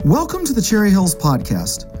Welcome to the Cherry Hills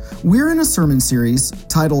Podcast. We're in a sermon series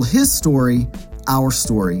titled His Story, Our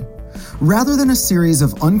Story. Rather than a series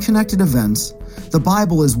of unconnected events, the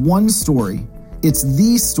Bible is one story. It's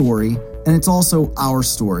the story, and it's also our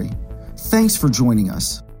story. Thanks for joining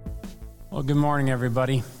us. Well, good morning,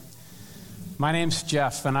 everybody. My name's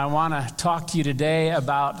Jeff, and I want to talk to you today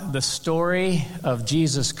about the story of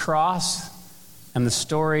Jesus' cross and the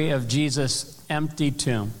story of Jesus' empty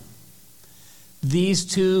tomb. These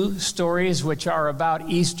two stories, which are about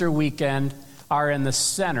Easter weekend, are in the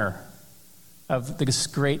center of this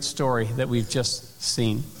great story that we've just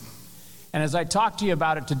seen. And as I talk to you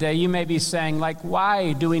about it today, you may be saying,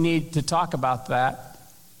 why do we need to talk about that?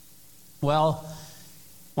 Well,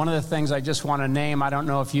 one of the things I just want to name, I don't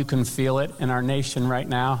know if you can feel it in our nation right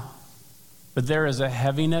now, but there is a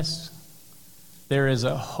heaviness, there is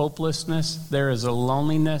a hopelessness, there is a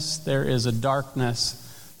loneliness, there is a darkness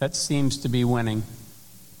that seems to be winning.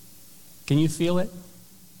 Can you feel it?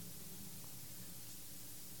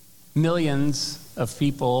 Millions of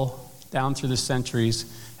people down through the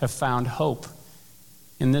centuries have found hope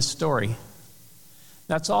in this story.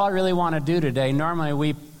 That's all I really want to do today. Normally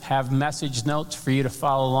we have message notes for you to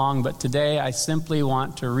follow along, but today I simply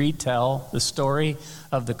want to retell the story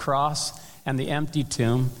of the cross and the empty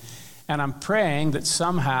tomb. And I'm praying that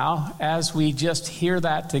somehow, as we just hear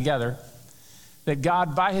that together, that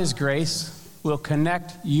God, by His grace, will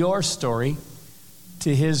connect your story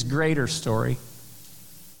to His greater story.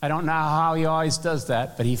 I don't know how He always does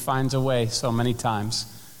that, but He finds a way so many times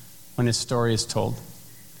when His story is told.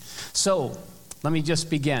 So, let me just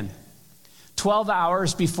begin. 12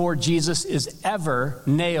 hours before Jesus is ever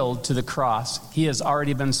nailed to the cross, He has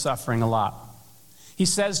already been suffering a lot. He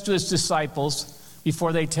says to His disciples,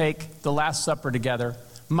 before they take the Last Supper together,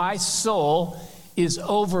 "My soul is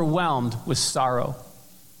overwhelmed with sorrow."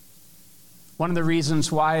 One of the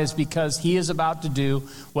reasons why is because He is about to do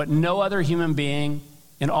what no other human being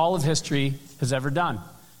in all of history has ever done.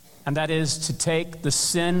 And that is to take the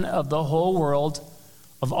sin of the whole world,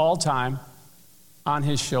 of all time, on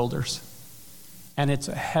His shoulders. And it's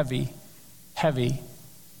a heavy, heavy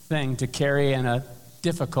thing to carry and a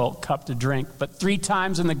difficult cup to drink. But 3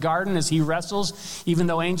 times in the garden as He wrestles, even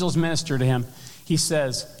though angels minister to Him, He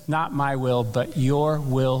says, "Not my will, but your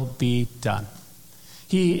will be done."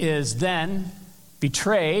 He is then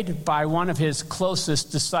betrayed by one of His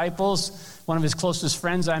closest disciples, one of His closest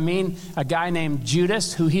friends, a guy named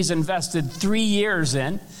Judas, who He's invested 3 years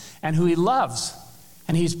in and who He loves.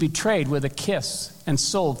 And He's betrayed with a kiss and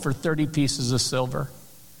sold for 30 pieces of silver.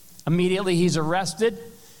 Immediately He's arrested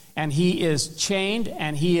and He is chained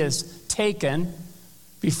and He is taken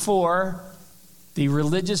before the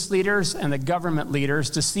religious leaders and the government leaders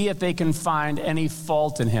to see if they can find any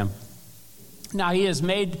fault in Him. Now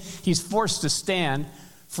he's forced to stand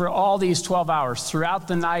for all these 12 hours throughout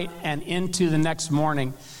the night and into the next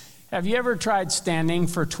morning. Have you ever tried standing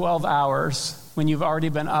for 12 hours when you've already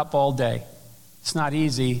been up all day? It's not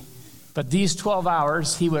easy, but these 12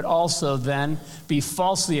 hours, He would also then be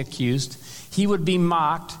falsely accused. He would be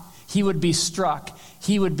mocked. He would be struck.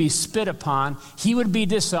 He would be spit upon. He would be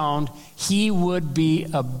disowned. He would be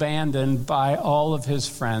abandoned by all of His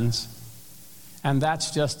friends. And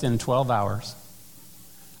that's just in 12 hours.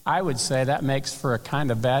 I would say that makes for a kind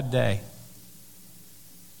of bad day.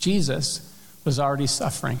 Jesus was already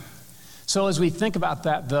suffering. So as we think about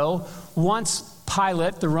that, though, once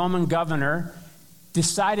Pilate, the Roman governor,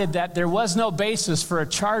 decided that there was no basis for a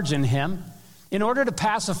charge in Him, in order to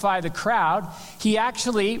pacify the crowd, he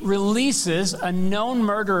actually releases a known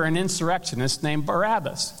murderer and insurrectionist named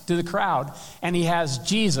Barabbas to the crowd, and he has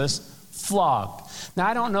Jesus flogged. Now,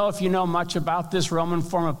 I don't know if you know much about this Roman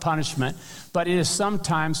form of punishment, but it is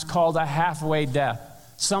sometimes called a halfway death.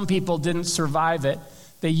 Some people didn't survive it.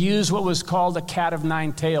 They used what was called a cat of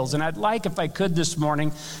 9 tails. And I'd like, if I could this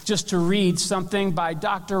morning, just to read something by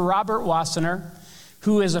Dr. Robert Wassenaar,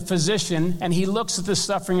 who is a physician, and he looks at the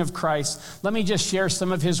suffering of Christ. Let me just share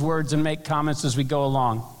some of his words and make comments as we go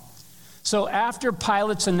along. So after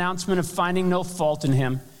Pilate's announcement of finding no fault in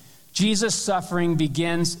Him, Jesus' suffering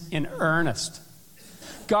begins in earnest.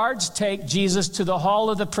 Guards take Jesus to the hall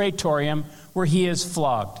of the praetorium where He is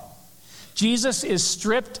flogged. Jesus is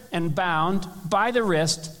stripped and bound by the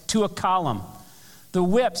wrist to a column. The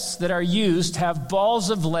whips that are used have balls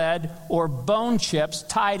of lead or bone chips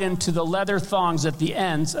tied into the leather thongs at the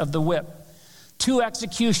ends of the whip. 2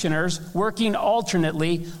 executioners, working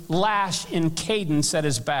alternately, lash in cadence at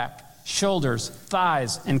His back, shoulders,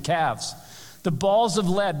 thighs, and calves. The balls of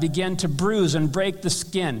lead begin to bruise and break the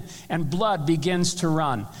skin, and blood begins to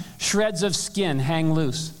run. Shreds of skin hang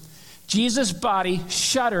loose. Jesus' body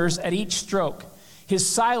shudders at each stroke. His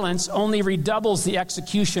silence only redoubles the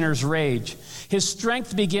executioner's rage. His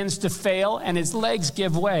strength begins to fail and his legs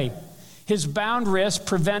give way. His bound wrists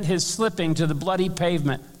prevent his slipping to the bloody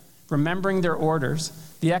pavement. Remembering their orders,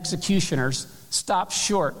 the executioners stop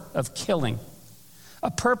short of killing. A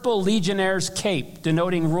purple legionnaire's cape,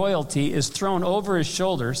 denoting royalty, is thrown over his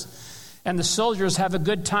shoulders, and the soldiers have a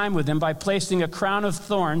good time with him by placing a crown of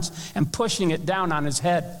thorns and pushing it down on his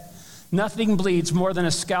head. Nothing bleeds more than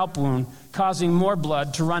a scalp wound, causing more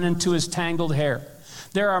blood to run into his tangled hair.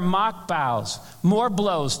 There are mock bows, more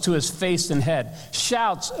blows to his face and head,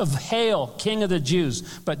 shouts of "Hail, King of the Jews!"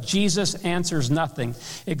 But Jesus answers nothing.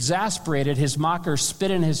 Exasperated, his mockers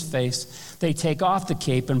spit in his face. They take off the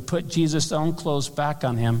cape and put Jesus' own clothes back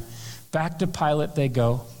on him. Back to Pilate they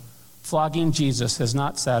go. Flogging Jesus has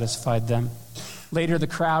not satisfied them. Later the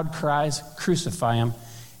crowd cries, "Crucify him,"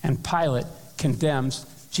 and Pilate condemns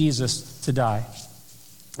Jesus to die.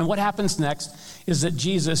 And what happens next is that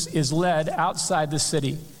Jesus is led outside the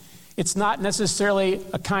city. It's not necessarily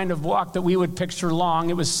a kind of walk that we would picture long.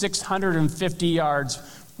 It was 650 yards,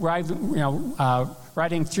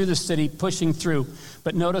 riding through the city, pushing through.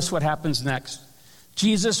 But notice what happens next.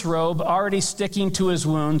 Jesus' robe, already sticking to his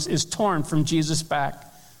wounds, is torn from Jesus' back.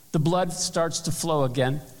 The blood starts to flow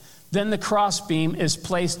again. Then the crossbeam is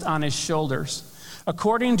placed on his shoulders.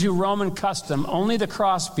 According to Roman custom, only the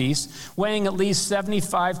crosspiece, weighing at least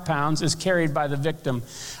 75 pounds, is carried by the victim.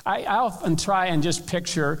 I often try and just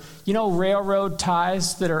picture, railroad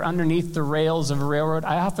ties that are underneath the rails of a railroad.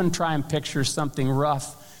 I often try and picture something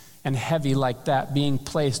rough and heavy like that being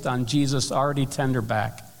placed on Jesus' already tender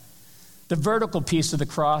back. The vertical piece of the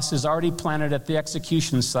cross is already planted at the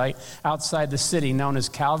execution site outside the city, known as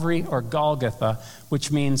Calvary or Golgotha,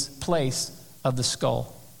 which means place of the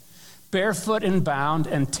skull. Barefoot and bound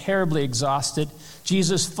and terribly exhausted,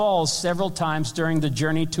 Jesus falls several times during the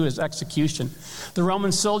journey to his execution. The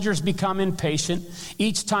Roman soldiers become impatient.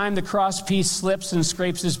 Each time the crosspiece slips and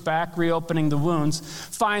scrapes his back, reopening the wounds.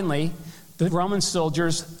 Finally, the Roman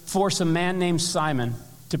soldiers force a man named Simon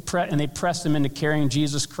and they press him into carrying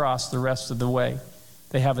Jesus' cross the rest of the way.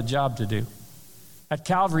 They have a job to do. At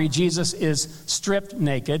Calvary, Jesus is stripped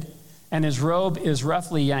naked and his robe is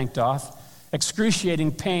roughly yanked off.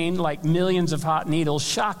 Excruciating pain, like millions of hot needles,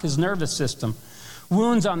 shock his nervous system.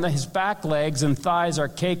 Wounds on his back, legs, and thighs are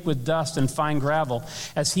caked with dust and fine gravel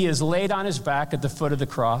as he is laid on his back at the foot of the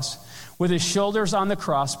cross. With his shoulders on the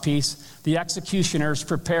crosspiece, the executioners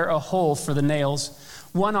prepare a hole for the nails.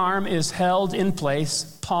 One arm is held in place,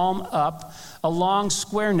 palm up. A long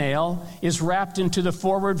square nail is wrapped into the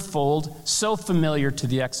forward fold, so familiar to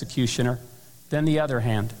the executioner. Then the other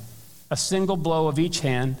hand. A single blow of each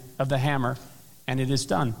hand of the hammer, and it is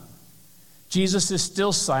done. Jesus is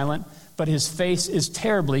still silent, but his face is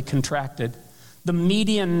terribly contracted. The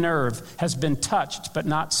median nerve has been touched, but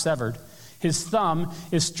not severed. His thumb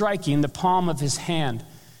is striking the palm of his hand.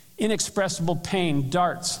 Inexpressible pain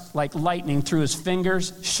darts like lightning through his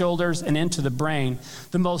fingers, shoulders, and into the brain.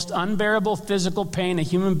 The most unbearable physical pain a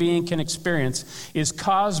human being can experience is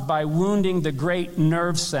caused by wounding the great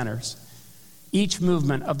nerve centers. Each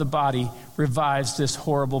movement of the body revives this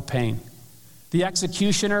horrible pain. The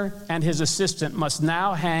executioner and his assistant must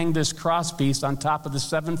now hang this crosspiece on top of the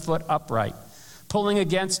 7-foot upright. Pulling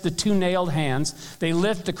against the 2 nailed hands, they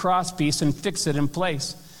lift the crosspiece and fix it in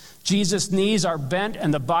place. Jesus' knees are bent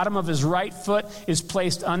and the bottom of his right foot is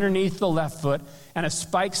placed underneath the left foot, and a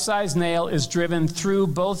spike-sized nail is driven through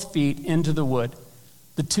both feet into the wood.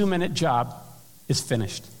 The 2-minute job is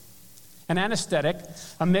finished. An anesthetic,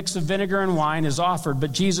 a mix of vinegar and wine, is offered,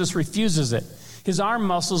 but Jesus refuses it. His arm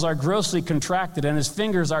muscles are grossly contracted and his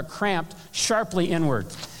fingers are cramped sharply inward.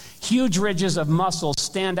 Huge ridges of muscle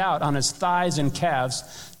stand out on his thighs and calves.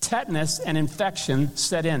 Tetanus and infection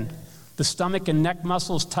set in. The stomach and neck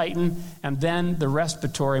muscles tighten, and then the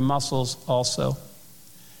respiratory muscles also.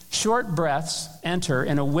 Short breaths enter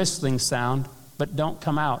in a whistling sound, but don't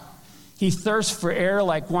come out. He thirsts for air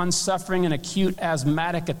like one suffering an acute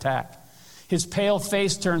asthmatic attack. His pale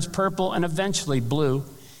face turns purple and eventually blue.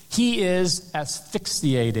 He is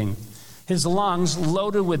asphyxiating. His lungs,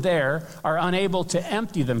 loaded with air, are unable to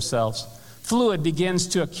empty themselves. Fluid begins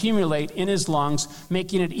to accumulate in his lungs,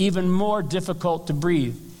 making it even more difficult to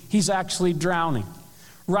breathe. He's actually drowning.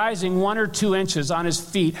 Rising 1 or 2 inches on his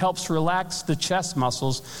feet helps relax the chest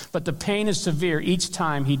muscles, but the pain is severe each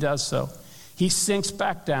time he does so. He sinks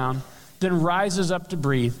back down, then rises up to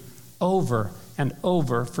breathe, over and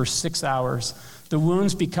over for 6 hours. The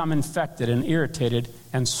wounds become infected and irritated,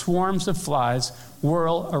 and swarms of flies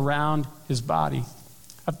whirl around his body.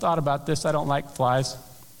 I've thought about this. I don't like flies.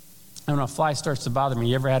 When a fly starts to bother me,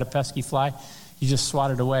 you ever had a pesky fly? You just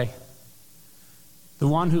swat it away. the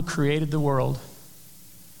one who created the world,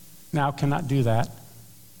 now cannot do that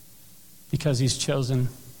because he's chosen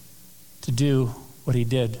to do what he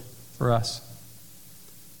did for us.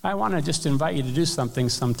 I want to just invite you to do something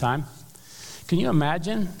sometime. Can you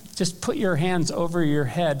imagine? Just put your hands over your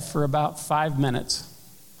head for about 5 minutes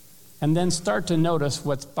and then start to notice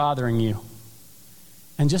what's bothering you.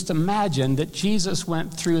 And just imagine that Jesus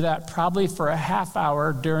went through that probably for a half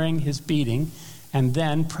hour during his beating and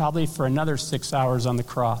then probably for another 6 hours on the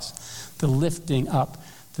cross. The lifting up,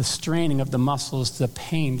 the straining of the muscles, the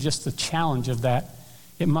pain, just the challenge of that.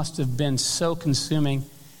 It must have been so consuming.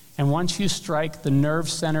 And once you strike the nerve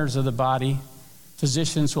centers of the body,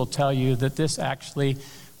 physicians will tell you that this actually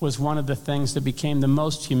was one of the things that became the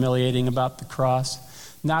most humiliating about the cross.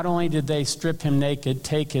 Not only did they strip him naked,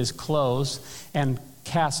 take his clothes, and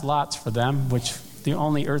cast lots for them, which the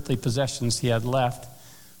only earthly possessions he had left,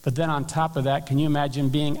 but then on top of that, can you imagine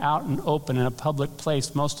being out and open in a public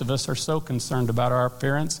place? Most of us are so concerned about our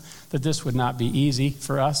appearance that this would not be easy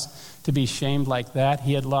for us to be shamed like that.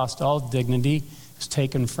 He had lost all dignity. It was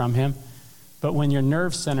taken from him. But when your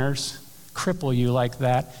nerve centers cripple you like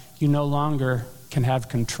that, you no longer can have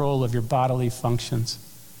control of your bodily functions.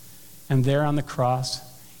 And there on the cross,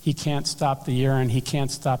 he can't stop the urine. He can't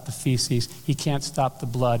stop the feces. He can't stop the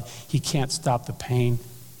blood. He can't stop the pain.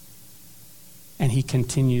 And he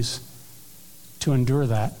continues to endure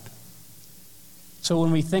that. So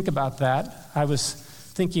when we think about that, I was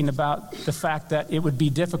thinking about the fact that it would be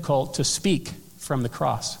difficult to speak from the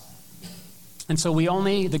cross. And so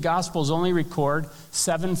the Gospels only record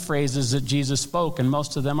 7 phrases that Jesus spoke, and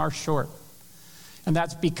most of them are short. And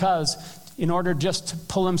that's because in order just to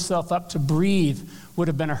pull himself up to breathe would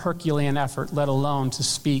have been a Herculean effort, let alone to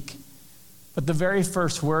speak. But the very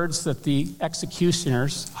first words that the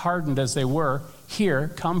executioners, hardened as they were, hear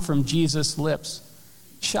come from Jesus' lips.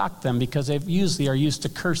 Shocked them because they usually are used to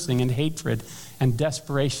cursing and hatred and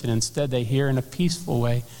desperation. Instead, they hear in a peaceful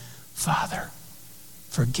way, "Father,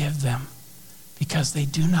 forgive them because they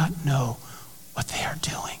do not know what they are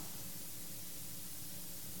doing."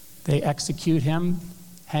 They execute him,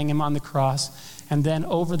 hang him on the cross, and then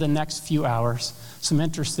over the next few hours, some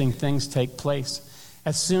interesting things take place.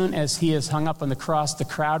 As soon as he is hung up on the cross, the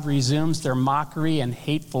crowd resumes their mockery and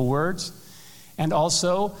hateful words. And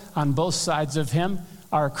also, on both sides of him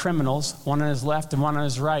are criminals, one on his left and one on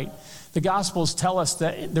his right. The Gospels tell us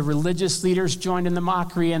that the religious leaders joined in the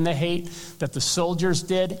mockery and the hate, that the soldiers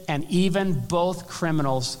did, and even both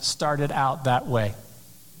criminals started out that way.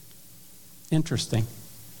 Interesting.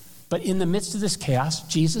 But in the midst of this chaos,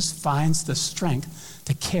 Jesus finds the strength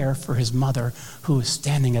to care for his mother, who is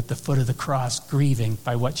standing at the foot of the cross, grieving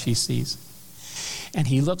by what she sees. And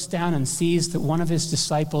he looks down and sees that one of his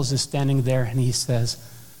disciples is standing there, and he says,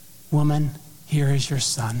 "Woman, here is your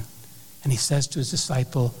son." And he says to his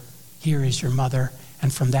disciple, "Here is your mother."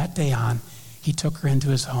 And from that day on, he took her into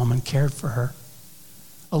his home and cared for her.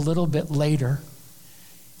 A little bit later,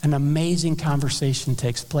 an amazing conversation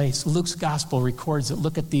takes place. Luke's gospel records it.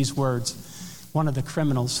 Look at these words. One of the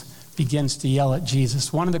criminals begins to yell at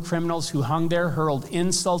Jesus. One of the criminals who hung there hurled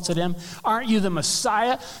insults at him. "Aren't you the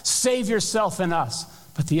Messiah? Save yourself and us."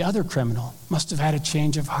 But the other criminal must have had a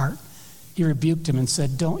change of heart. He rebuked him and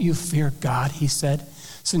said, "Don't you fear God," he said.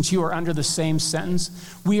 "Since you are under the same sentence,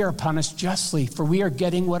 we are punished justly, for we are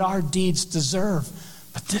getting what our deeds deserve.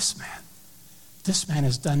 But this man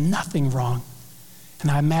has done nothing wrong." And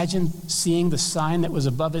I imagine seeing the sign that was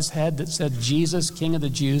above his head that said, "Jesus, King of the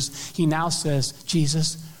Jews." He now says,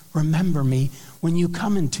 "Jesus, remember me when you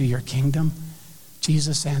come into your kingdom."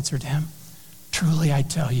 Jesus answered him, "Truly I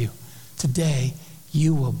tell you, today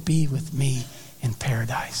you will be with me in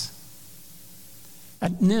paradise."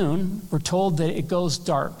 At noon, we're told that it goes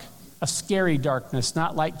dark, a scary darkness,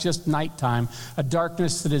 not like just nighttime, a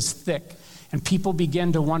darkness that is thick. And people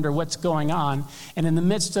begin to wonder what's going on. And in the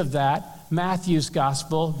midst of that, Matthew's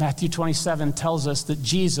gospel, Matthew 27, tells us that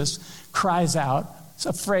Jesus cries out. It's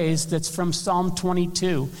a phrase that's from Psalm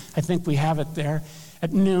 22. I think we have it there.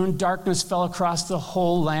 At noon, darkness fell across the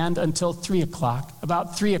whole land until 3 o'clock.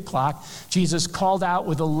 About 3 o'clock, Jesus called out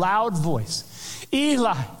with a loud voice,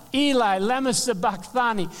 "Eli, Eli, lema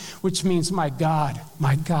sabachthani," which means, my God,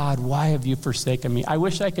 why have you forsaken me?" I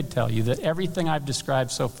wish I could tell you that everything I've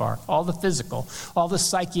described so far, all the physical, all the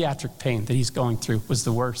psychiatric pain that he's going through, was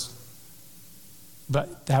the worst.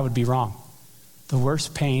 But that would be wrong. The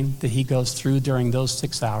worst pain that he goes through during those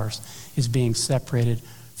 6 hours is being separated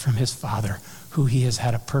from his Father, who he has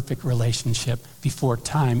had a perfect relationship before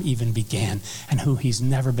time even began, and who he's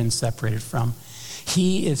never been separated from.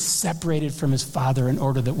 He is separated from his Father in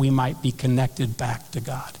order that we might be connected back to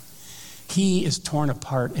God. He is torn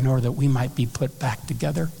apart in order that we might be put back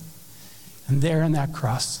together. And there on that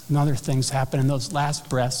cross, and other things happen. In those last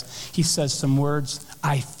breaths, he says some words,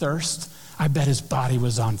 I thirst. I bet his body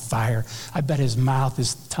was on fire. I bet his mouth,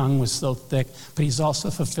 his tongue was so thick. But he's also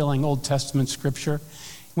fulfilling Old Testament scripture.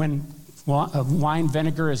 When wine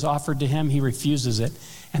vinegar is offered to him, he refuses it.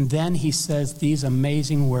 And then he says these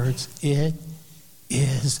amazing words, it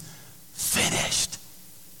is finished.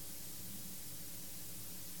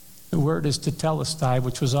 The word is tetelestai,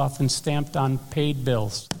 which was often stamped on paid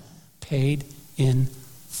bills. Paid in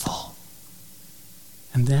full.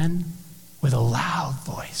 And then, with a loud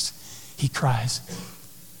voice, he cries,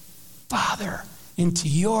 Father, into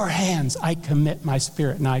your hands I commit my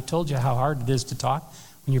spirit. Now, I told you how hard it is to talk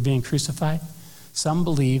when you're being crucified. Some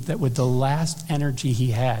believe that with the last energy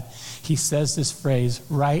he had, he says this phrase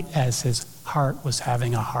right as his heart was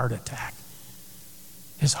having a heart attack.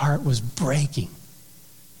 His heart was breaking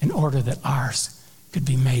in order that ours could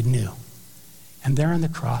be made new. And there on the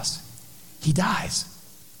cross, he dies.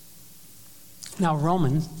 Now,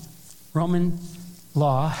 Roman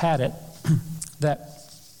law had it that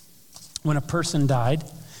when a person died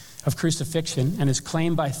of crucifixion and is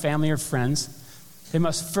claimed by family or friends, they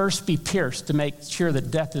must first be pierced to make sure that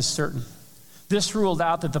death is certain. This ruled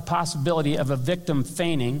out that the possibility of a victim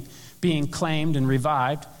feigning being claimed and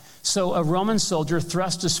revived. So a Roman soldier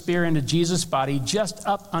thrust a spear into Jesus' body just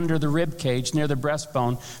up under the rib cage near the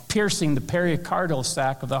breastbone, piercing the pericardial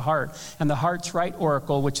sac of the heart and the heart's right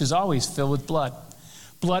auricle, which is always filled with blood.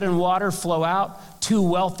 Blood and water flow out. Two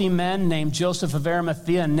wealthy men named Joseph of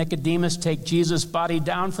Arimathea and Nicodemus take Jesus' body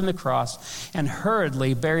down from the cross and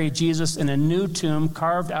hurriedly bury Jesus in a new tomb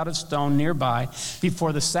carved out of stone nearby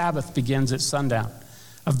before the Sabbath begins at sundown.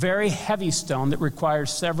 A very heavy stone that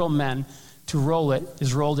requires several men to roll it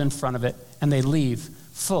is rolled in front of it, and they leave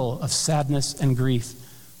full of sadness and grief.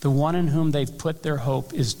 The one in whom they've put their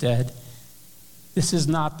hope is dead. This is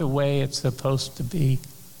not the way it's supposed to be.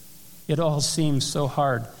 It all seems so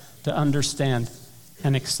hard to understand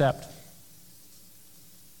and accept.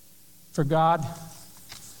 For God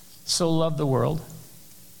so loved the world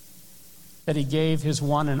that he gave his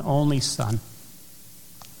one and only Son,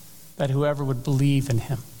 that whoever would believe in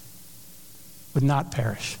him would not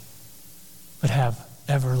perish, but have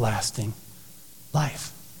everlasting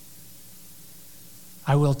life.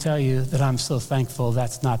 I will tell you that I'm so thankful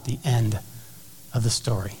that's not the end of the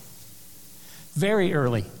story. Very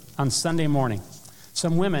early on Sunday morning,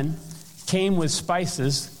 some women came with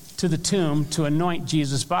spices to the tomb to anoint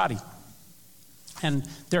Jesus' body. And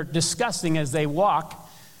they're discussing as they walk,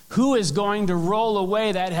 who is going to roll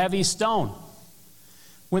away that heavy stone?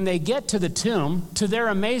 When they get to the tomb, to their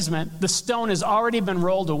amazement, the stone has already been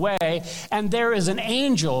rolled away, and there is an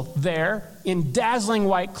angel there in dazzling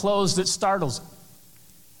white clothes that startles them.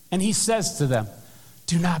 And he says to them,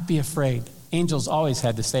 do not be afraid. Angels always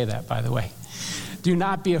had to say that, by the way. Do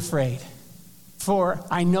not be afraid, for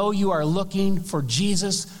I know you are looking for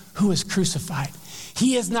Jesus who is crucified.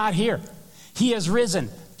 He is not here. He has risen,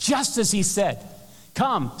 just as he said.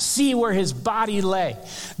 Come, see where his body lay.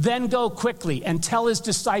 Then go quickly and tell his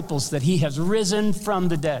disciples that he has risen from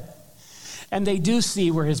the dead. And they do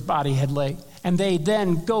see where his body had lay. And they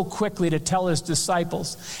then go quickly to tell his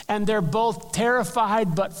disciples. And they're both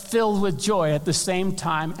terrified but filled with joy at the same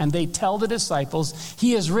time. And they tell the disciples,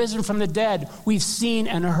 he has risen from the dead. We've seen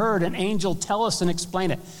and heard an angel tell us and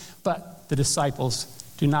explain it. But the disciples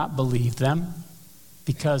do not believe them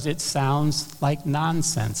because it sounds like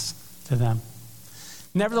nonsense to them.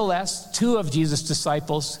 Nevertheless, two of Jesus'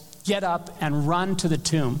 disciples get up and run to the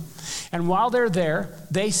tomb. And while they're there,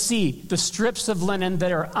 they see the strips of linen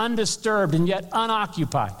that are undisturbed and yet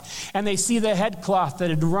unoccupied. And they see the headcloth that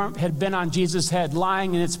had been on Jesus' head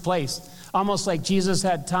lying in its place, almost like Jesus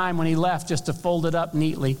had time when he left just to fold it up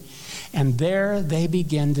neatly. And there they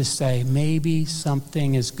begin to say, maybe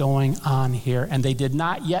something is going on here. And they did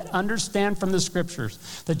not yet understand from the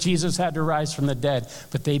scriptures that Jesus had to rise from the dead,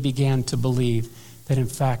 but they began to believe that in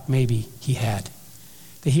fact maybe he had.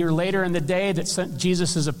 They hear later in the day that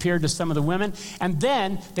Jesus has appeared to some of the women, and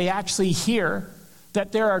then they actually hear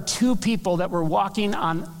that there are two people that were walking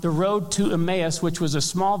on the road to Emmaus, which was a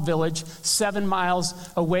small village 7 miles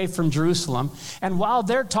away from Jerusalem. And while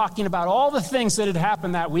they're talking about all the things that had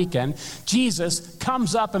happened that weekend, Jesus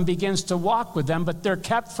comes up and begins to walk with them, but they're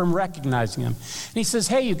kept from recognizing him. And he says,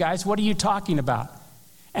 hey, you guys, what are you talking about?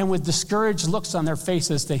 And with discouraged looks on their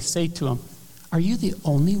faces, they say to him, are you the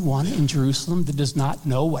only one in Jerusalem that does not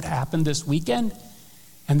know what happened this weekend?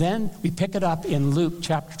 And then we pick it up in Luke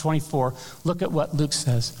chapter 24. Look at what Luke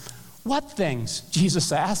says. What things?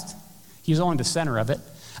 Jesus asked. He was only the center of it.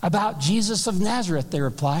 About Jesus of Nazareth, they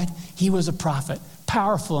replied. He was a prophet,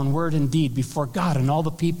 powerful in word and deed before God and all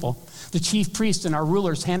the people. The chief priests and our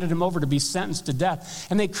rulers handed him over to be sentenced to death,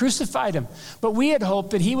 and they crucified him. But we had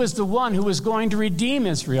hoped that he was the one who was going to redeem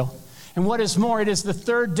Israel. And what is more, it is the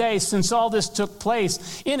third day since all this took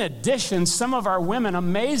place. In addition, some of our women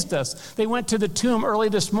amazed us. They went to the tomb early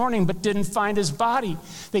this morning but didn't find his body.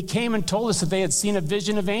 They came and told us that they had seen a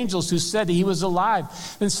vision of angels who said that he was alive.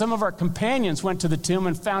 Then some of our companions went to the tomb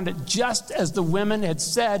and found it just as the women had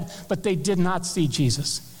said, but they did not see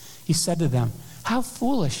Jesus. He said to them, "How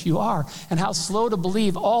foolish you are, and how slow to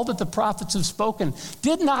believe all that the prophets have spoken.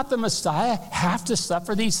 Did not the Messiah have to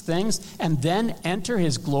suffer these things and then enter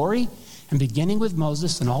his glory?" And beginning with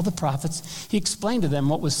Moses and all the prophets, he explained to them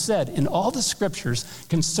what was said in all the scriptures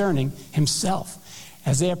concerning himself.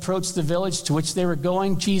 As they approached the village to which they were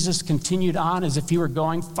going, Jesus continued on as if he were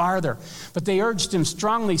going farther. But they urged him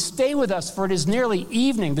strongly, "Stay with us, for it is nearly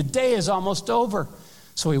evening. The day is almost over."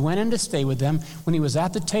 So he went in to stay with them. When he was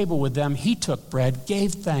at the table with them, he took bread,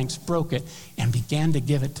 gave thanks, broke it, and began to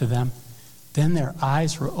give it to them. Then their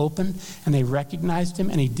eyes were opened, and they recognized him,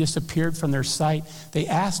 and he disappeared from their sight. They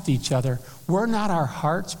asked each other, "Were not our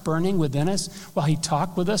hearts burning within us while he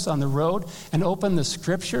talked with us on the road and opened the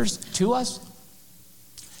scriptures to us?"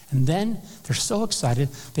 And then they're so excited,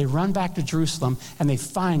 they run back to Jerusalem, and they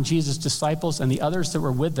find Jesus' disciples and the others that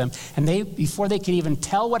were with them. And before they could even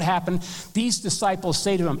tell what happened, these disciples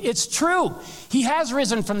say to him, "It's true. He has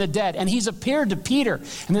risen from the dead, and he's appeared to Peter."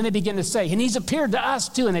 And then they begin to say, "And he's appeared to us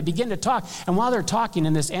too." And they begin to talk. And while they're talking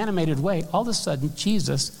in this animated way, all of a sudden,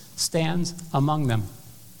 Jesus stands among them.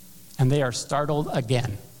 And they are startled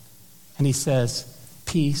again. And he says,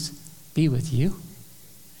 "Peace be with you."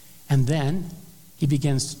 And then he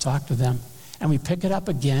begins to talk to them. And we pick it up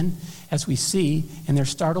again as we see in their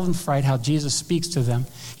startled and fright how Jesus speaks to them.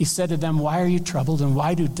 He said to them, "Why are you troubled, and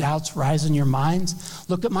why do doubts rise in your minds?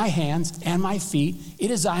 Look at my hands and my feet.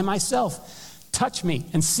 It is I myself. Touch me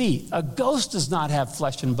and see. A ghost does not have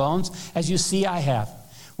flesh and bones, as you see I have."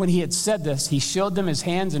 When he had said this, he showed them his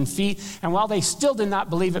hands and feet. And while they still did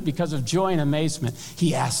not believe it because of joy and amazement,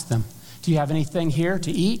 he asked them, "Do you have anything here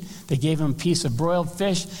to eat?" They gave him a piece of broiled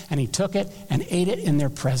fish, and he took it and ate it in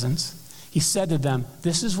their presence. He said to them,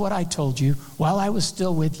 "This is what I told you while I was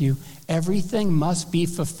still with you. Everything must be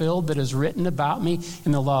fulfilled that is written about me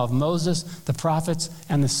in the law of Moses, the prophets,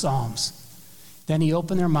 and the Psalms." Then he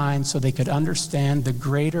opened their minds so they could understand the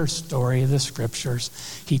greater story of the scriptures.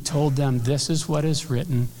 He told them, "This is what is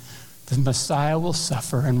written. The Messiah will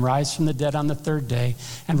suffer and rise from the dead on the third day,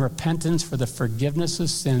 and repentance for the forgiveness of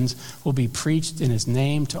sins will be preached in his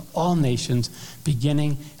name to all nations,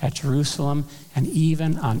 beginning at Jerusalem and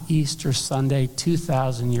even on Easter Sunday,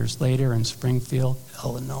 2,000 years later in Springfield,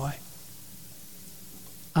 Illinois."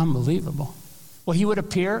 Unbelievable. Well, he would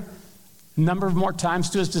appear a number of more times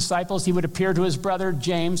to his disciples. He would appear to his brother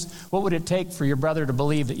James. What would it take for your brother to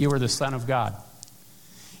believe that you were the Son of God?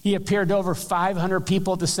 He appeared to over 500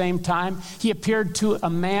 people at the same time. He appeared to a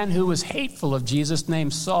man who was hateful of Jesus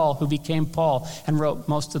named Saul, who became Paul and wrote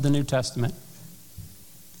most of the New Testament.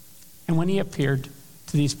 And when he appeared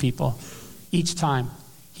to these people, each time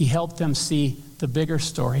he helped them see the bigger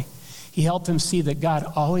story. He helped them see that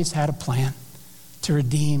God always had a plan to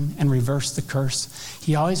redeem and reverse the curse.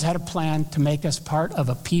 He always had a plan to make us part of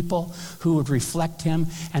a people who would reflect him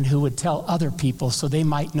and who would tell other people so they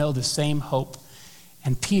might know the same hope.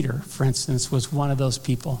 And Peter, for instance, was one of those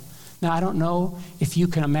people. Now, I don't know if you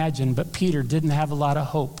can imagine, but Peter didn't have a lot of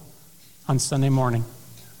hope on Sunday morning.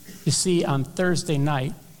 You see, on Thursday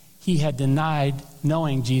night, he had denied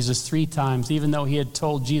knowing Jesus 3 times, even though he had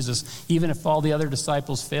told Jesus, "Even if all the other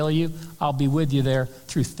disciples fail you, I'll be with you there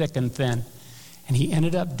through thick and thin." And he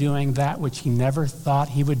ended up doing that which he never thought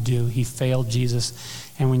he would do. He failed Jesus.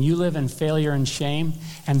 And when you live in failure and shame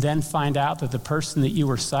and then find out that the person that you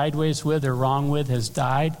were sideways with or wrong with has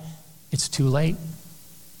died, it's too late.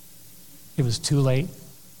 It was too late.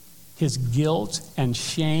 His guilt and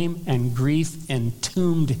shame and grief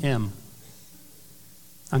entombed him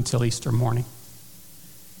until Easter morning.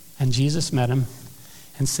 And Jesus met him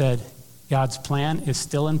and said, "God's plan is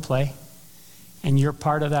still in play, and you're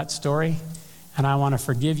part of that story. And I want to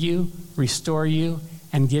forgive you, restore you,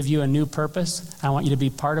 and give you a new purpose. I want you to be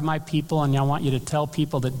part of my people, and I want you to tell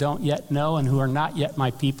people that don't yet know and who are not yet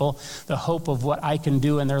my people the hope of what I can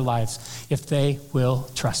do in their lives if they will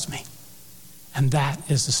trust me." And that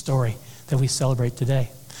is the story that we celebrate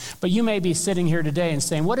today. But you may be sitting here today and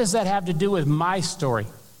saying, "What does that have to do with my story?"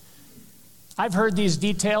 I've heard these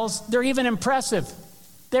details. They're even impressive.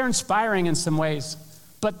 They're inspiring in some ways.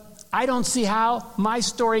 But I don't see how my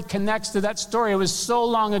story connects to that story. It was so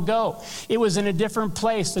long ago. It was in a different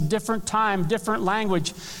place, a different time, different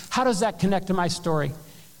language. How does that connect to my story?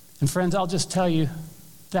 And friends, I'll just tell you,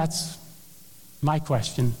 that's my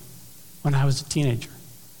question when I was a teenager.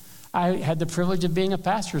 I had the privilege of being a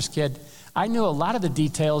pastor's kid. I knew a lot of the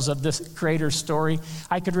details of this Creator's story.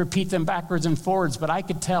 I could repeat them backwards and forwards, but I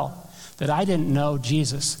could tell that I didn't know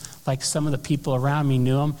Jesus like some of the people around me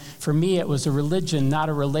knew him. For me, it was a religion, not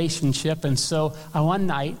a relationship. And so one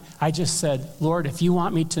night, I just said, Lord, if you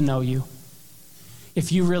want me to know you,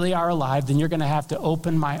 if you really are alive, then you're going to have to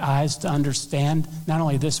open my eyes to understand not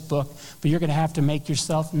only this book, but you're going to have to make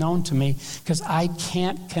yourself known to me, because I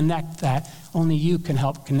can't connect that. Only you can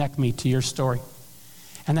help connect me to your story.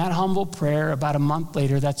 And that humble prayer, about a month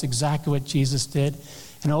later, that's exactly what Jesus did.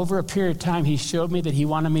 And over a period of time, he showed me that he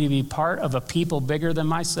wanted me to be part of a people bigger than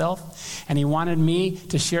myself. And he wanted me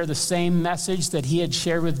to share the same message that he had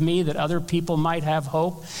shared with me, that other people might have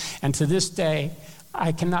hope. And to this day,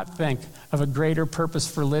 I cannot think of a greater purpose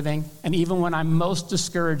for living. And even when I'm most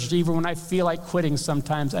discouraged, even when I feel like quitting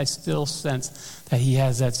sometimes, I still sense that he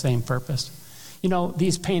has that same purpose. You know,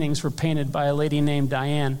 these paintings were painted by a lady named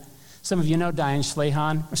Diane. Some of you know Diane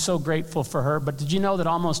Schlehan. We're so grateful for her. But did you know that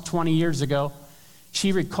almost 20 years ago,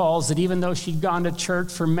 she recalls that even though she'd gone to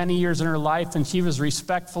church for many years in her life and she was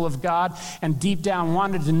respectful of God and deep down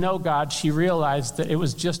wanted to know God, she realized that it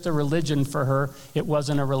was just a religion for her. It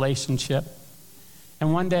wasn't a relationship.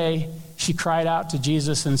 And one day she cried out to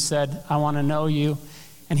Jesus and said, I want to know you.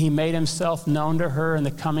 And he made himself known to her in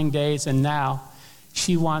the coming days. And now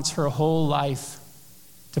she wants her whole life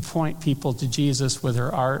to point people to Jesus with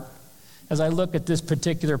her art. As I look at this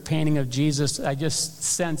particular painting of Jesus, I just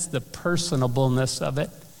sense the personableness of it,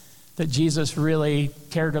 that Jesus really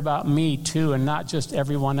cared about me too, and not just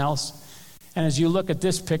everyone else. And as you look at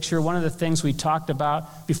this picture, one of the things we talked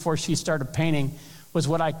about before she started painting was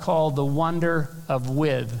what I call the wonder of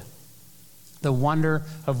with. The wonder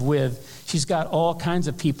of with. She's got all kinds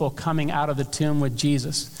of people coming out of the tomb with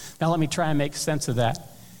Jesus. Now let me try and make sense of that.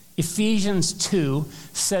 Ephesians 2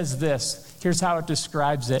 says this. Here's how it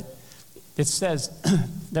describes it. It says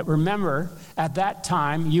that, remember, at that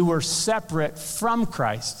time you were separate from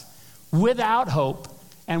Christ, without hope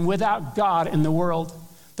and without God in the world.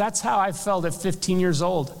 That's how I felt at 15 years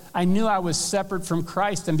old. I knew I was separate from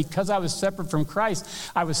Christ, and because I was separate from Christ,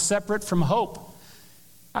 I was separate from hope.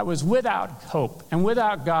 I was without hope and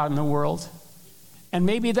without God in the world. And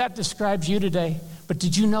maybe that describes you today. But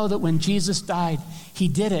did you know that when Jesus died, he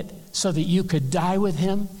did it so that you could die with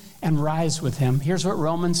him and rise with him? Here's what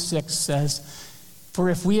Romans 6 says. For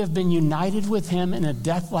if we have been united with him in a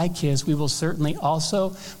death like his, we will certainly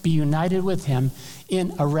also be united with him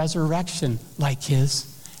in a resurrection like his.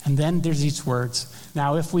 And then there's these words.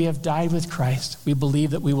 Now, if we have died with Christ, we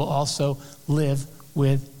believe that we will also live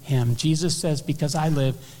with him. Jesus says, because I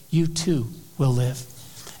live, you too will live.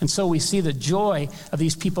 And so we see the joy of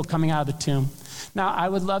these people coming out of the tomb. Now, I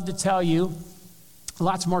would love to tell you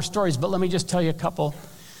lots more stories, but let me just tell you a couple.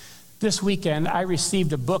 This weekend, I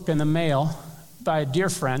received a book in the mail by a dear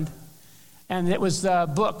friend, and it was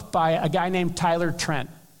a book by a guy named Tyler Trent.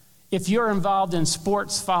 If you're involved in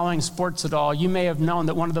sports, following sports at all, you may have known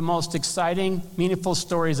that one of the most exciting, meaningful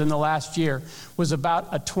stories in the last year was about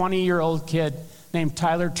a 20-year-old kid named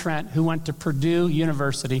Tyler Trent who went to Purdue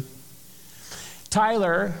University.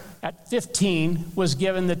 Tyler, at 15, was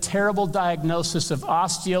given the terrible diagnosis of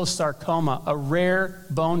osteosarcoma, a rare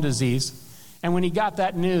bone disease. And when he got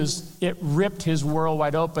that news, it ripped his world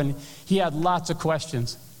wide open. He had lots of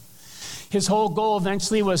questions. His whole goal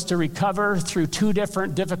eventually was to recover through 2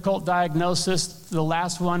 different difficult diagnoses, the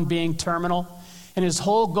last one being terminal. And his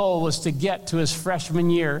whole goal was to get to his freshman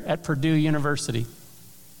year at Purdue University,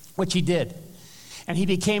 which he did. And he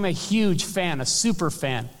became a huge fan, a super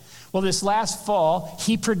fan. Well, this last fall,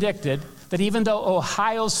 he predicted that even though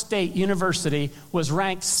Ohio State University was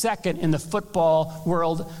ranked 2nd in the football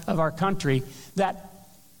world of our country, that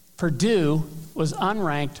Purdue was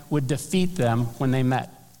unranked, would defeat them when they met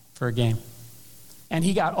for a game. And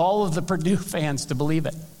he got all of the Purdue fans to believe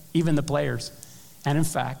it, even the players. And in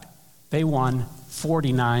fact, they won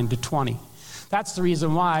 49-20. That's the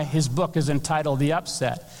reason why his book is entitled The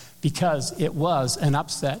Upset, because it was an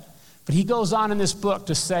upset. But he goes on in this book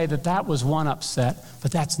to say that that was one upset,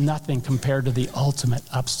 but that's nothing compared to the ultimate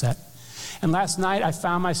upset. And last night I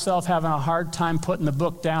found myself having a hard time putting the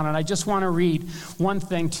book down, and I just want to read one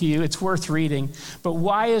thing to you. It's worth reading. But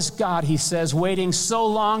why is God, he says, waiting so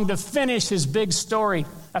long to finish his big story?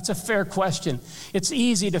 That's a fair question. It's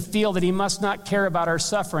easy to feel that he must not care about our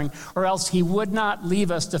suffering, or else he would not leave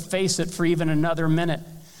us to face it for even another minute.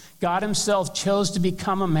 God himself chose to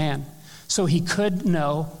become a man so he could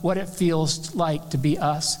know what it feels like to be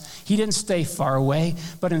us. He didn't stay far away,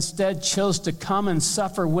 but instead chose to come and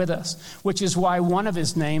suffer with us, which is why one of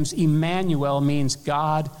his names, Emmanuel, means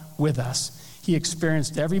God with us. He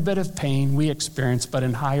experienced every bit of pain we experience, but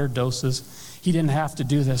in higher doses. He didn't have to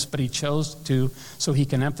do this, but he chose to so he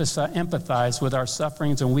can empathize with our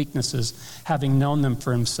sufferings and weaknesses, having known them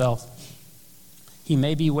for himself. He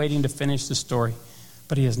may be waiting to finish the story,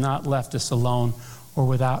 but he has not left us alone or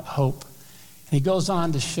without hope. And he goes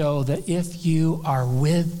on to show that if you are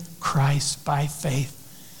with Christ by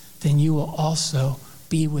faith, then you will also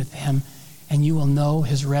be with him, and you will know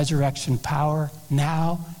his resurrection power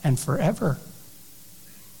now and forever.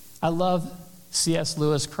 I love C.S.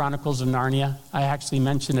 Lewis' Chronicles of Narnia. I actually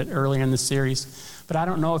mentioned it earlier in the series, but I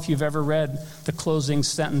don't know if you've ever read the closing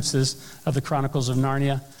sentences of the Chronicles of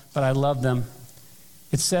Narnia, but I love them.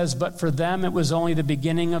 It says, "But for them it was only the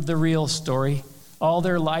beginning of the real story. All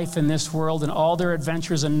their life in this world and all their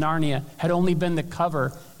adventures in Narnia had only been the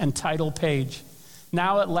cover and title page.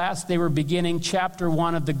 Now at last they were beginning chapter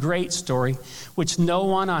 1 of the great story, which no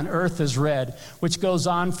one on earth has read, which goes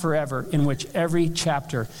on forever, in which every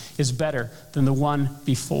chapter is better than the one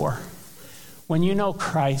before." When you know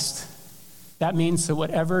Christ, that means that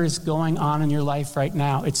whatever is going on in your life right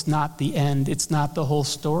now, it's not the end, it's not the whole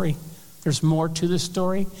story. There's more to the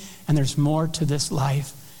story, and there's more to this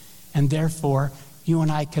life. And therefore, you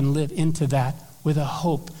and I can live into that with a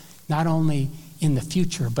hope, not only in the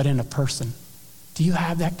future, but in a person. Do you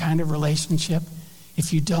have that kind of relationship?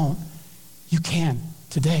 If you don't, you can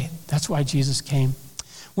today. That's why Jesus came.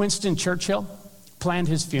 Winston Churchill planned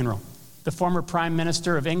his funeral, the former Prime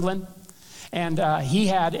Minister of England, and he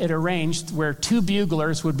had it arranged where 2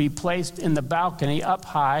 buglers would be placed in the balcony up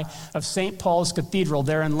high of St. Paul's Cathedral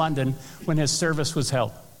there in London when his service was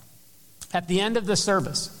held. At the end of the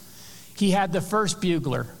service, he had the first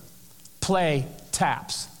bugler play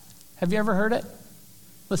taps. Have you ever heard it?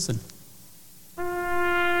 Listen.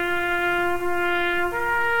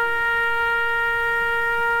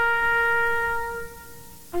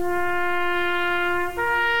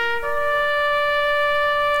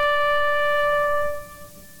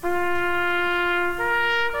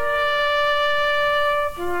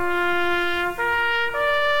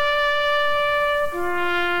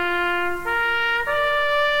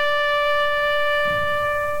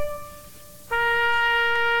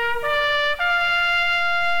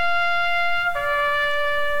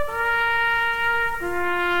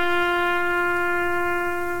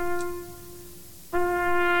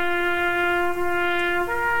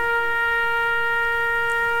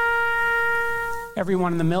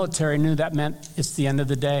 Everyone in the military knew that meant it's the end of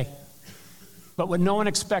the day. But what no one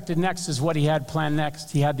expected next is what he had planned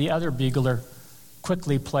next. He had the other bugler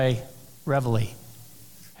quickly play Reveille.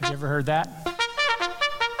 Have you ever heard that?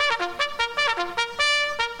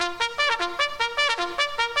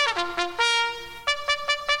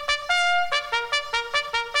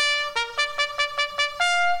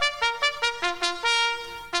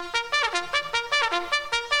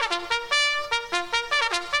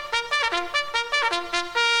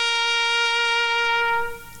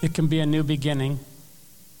 It can be a new beginning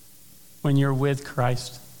when you're with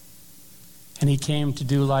Christ. And he came to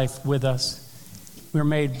do life with us. We were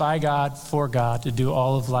made by God, for God, to do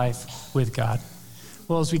all of life with God.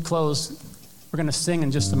 Well, as we close, we're going to sing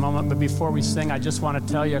in just a moment. But before we sing, I just want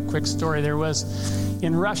to tell you a quick story. There was,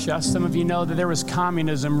 in Russia, some of you know that there was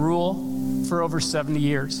communism rule for over 70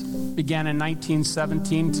 years. It began in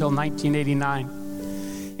 1917 till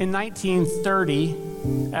 1989. In 1930,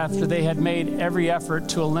 after they had made every effort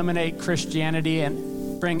to eliminate Christianity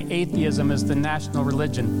and bring atheism as the national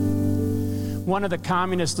religion, one of the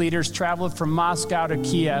communist leaders traveled from Moscow to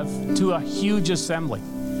Kiev to a huge assembly.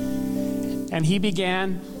 And he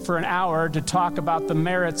began for an hour to talk about the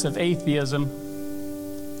merits of atheism.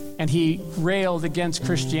 And he railed against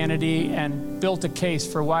Christianity and built a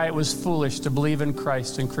case for why it was foolish to believe in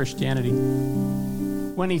Christ and Christianity.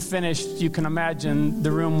 When he finished, you can imagine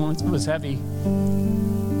the room was heavy.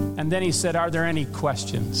 And then he said, "Are there any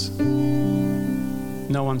questions?"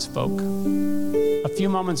 No one spoke. A few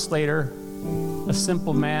moments later, a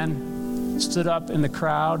simple man stood up in the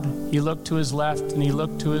crowd. He looked to his left and he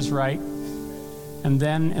looked to his right. And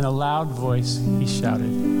then in a loud voice, he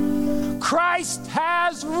shouted, "Christ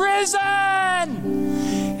has risen!"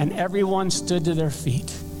 And everyone stood to their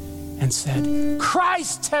feet and said,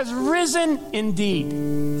 "Christ has risen indeed."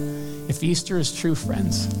 If Easter is true,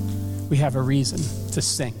 friends, we have a reason to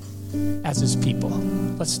sing as his people.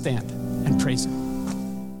 Let's stand and praise him.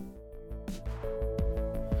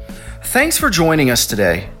 Thanks for joining us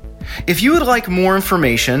today. If you would like more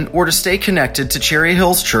information or to stay connected to Cherry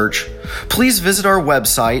Hills Church, please visit our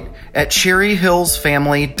website at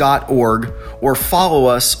cherryhillsfamily.org or follow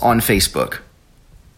us on Facebook.